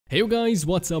Hey you guys,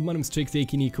 what's up? My name is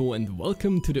BumbleTrixx and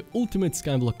welcome to the Ultimate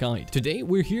Skyblock Guide. Today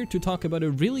we're here to talk about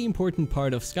a really important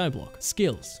part of Skyblock,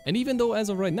 skills. And even though as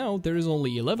of right now there is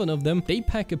only 11 of them, they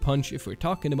pack a punch if we're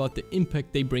talking about the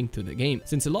impact they bring to the game.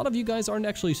 Since a lot of you guys aren't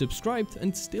actually subscribed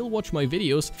and still watch my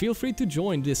videos, feel free to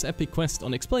join this epic quest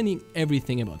on explaining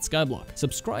everything about Skyblock.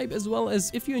 Subscribe, as well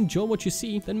as if you enjoy what you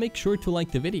see, then make sure to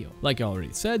like the video. Like I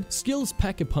already said, skills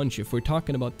pack a punch if we're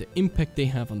talking about the impact they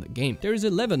have on the game. There is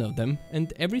 11 of them,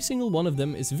 and every single one of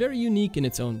them is very unique in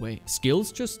its own way.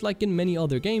 Skills, just like in many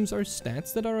other games, are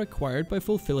stats that are acquired by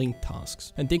fulfilling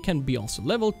tasks, and they can be also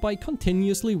leveled by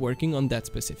continuously working on that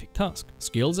specific task.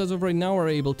 Skills as of right now are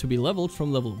able to be leveled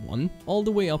from level 1 all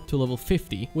the way up to level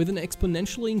 50 with an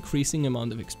exponentially increasing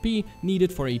amount of XP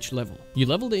needed for each level. You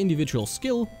level the individual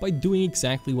skill by doing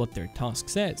exactly what their task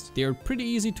says. They are pretty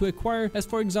easy to acquire, as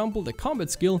for example the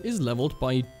combat skill is leveled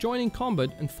by joining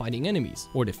combat and fighting enemies,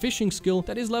 or the fishing skill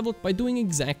that is leveled by doing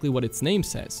exactly what its name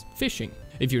says, fishing.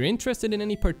 If you're interested in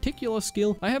any particular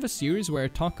skill, I have a series where I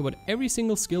talk about every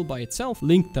single skill by itself,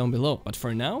 linked down below. But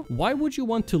for now, why would you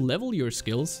want to level your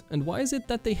skills, and why is it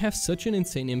that they have such an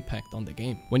insane impact on the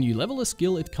game? When you level a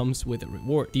skill, it comes with a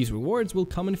reward. These rewards will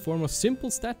come in form of simple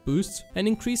stat boosts and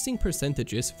increasing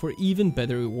percentages for even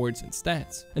better rewards and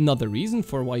stats. Another reason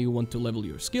for why you want to level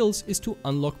your skills is to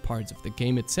unlock parts of the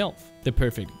game itself. The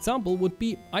perfect example would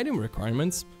be item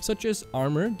requirements, such as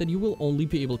armor that you will only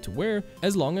be able to wear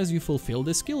as long as you fulfill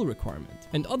the skill requirement,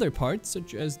 and other parts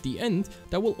such as the end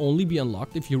that will only be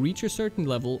unlocked if you reach a certain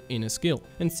level in a skill.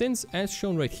 And since, as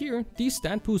shown right here, these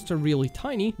stat boosts are really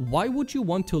tiny, why would you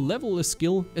want to level a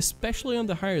skill, especially on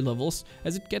the higher levels,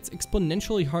 as it gets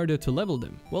exponentially harder to level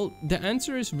them? Well, the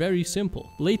answer is very simple: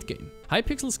 late game.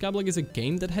 Hypixel Skyblock is a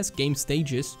game that has game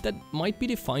stages that might be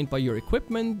defined by your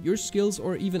equipment, your skills,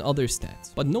 or even other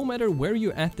stats. But no matter where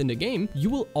you're at in the game, you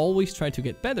will always try to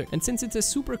get better. And since it's a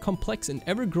super complex and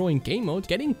ever-growing game mode,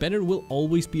 getting better will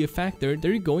always be a factor that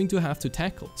you're going to have to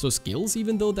tackle. So skills,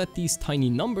 even though that these tiny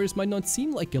numbers might not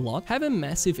seem like a lot, have a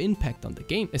massive impact on the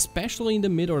game, especially in the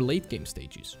mid or late game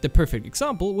stages. The perfect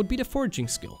example would be the forging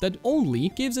skill, that only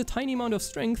gives a tiny amount of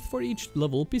strength for each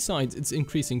level, besides its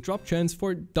increasing drop chance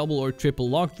for double or triple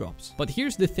log drops. But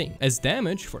here's the thing: as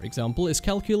damage, for example, is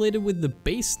calculated with the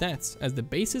base stats as the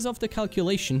basis of the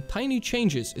calculation, tiny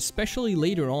changes, especially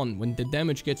later on when the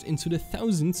damage gets into the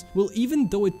thousands, will, even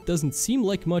though it doesn't seem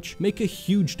like much, make a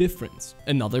huge difference.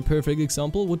 Another perfect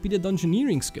example would be the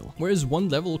dungeoneering skill, whereas one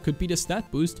level could be the stat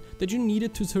boost that you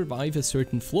needed to survive a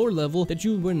certain floor level that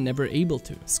you were never able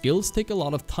to. Skills take a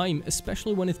lot of time,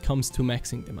 especially when it comes to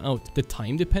maxing them out. The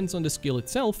time depends on the skill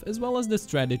itself as well as the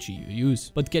strategy you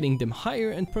use, but getting them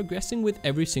higher and progressing with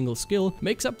every single skill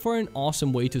makes up for an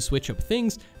awesome way to switch up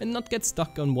things and not get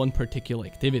stuck on one particular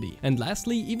activity. And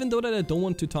lastly, even though that I don't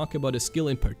want to talk about a skill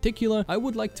in particular, I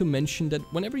would like to mention that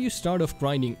whenever you start off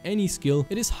grinding any skill,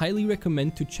 it is highly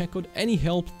recommended to check out any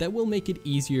help that will make it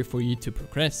easier for you to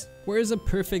progress. Whereas a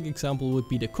perfect example would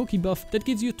be the cookie buff that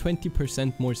gives you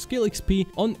 20% more skill XP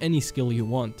on any skill you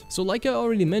want. So like I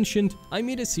already mentioned, I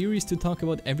made a series to talk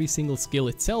about every single skill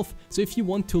itself, so if you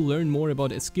want to learn more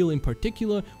about a skill in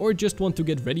particular or just want to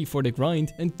get ready for the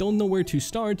grind and don't know where to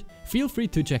start, feel free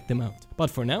to check them out.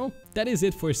 But for now, that is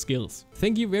it for skills.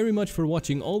 Thank you very much for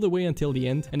watching all the way until the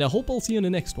end, and I hope I'll see you in the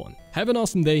next one. Have an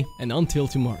awesome day, and until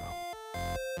tomorrow.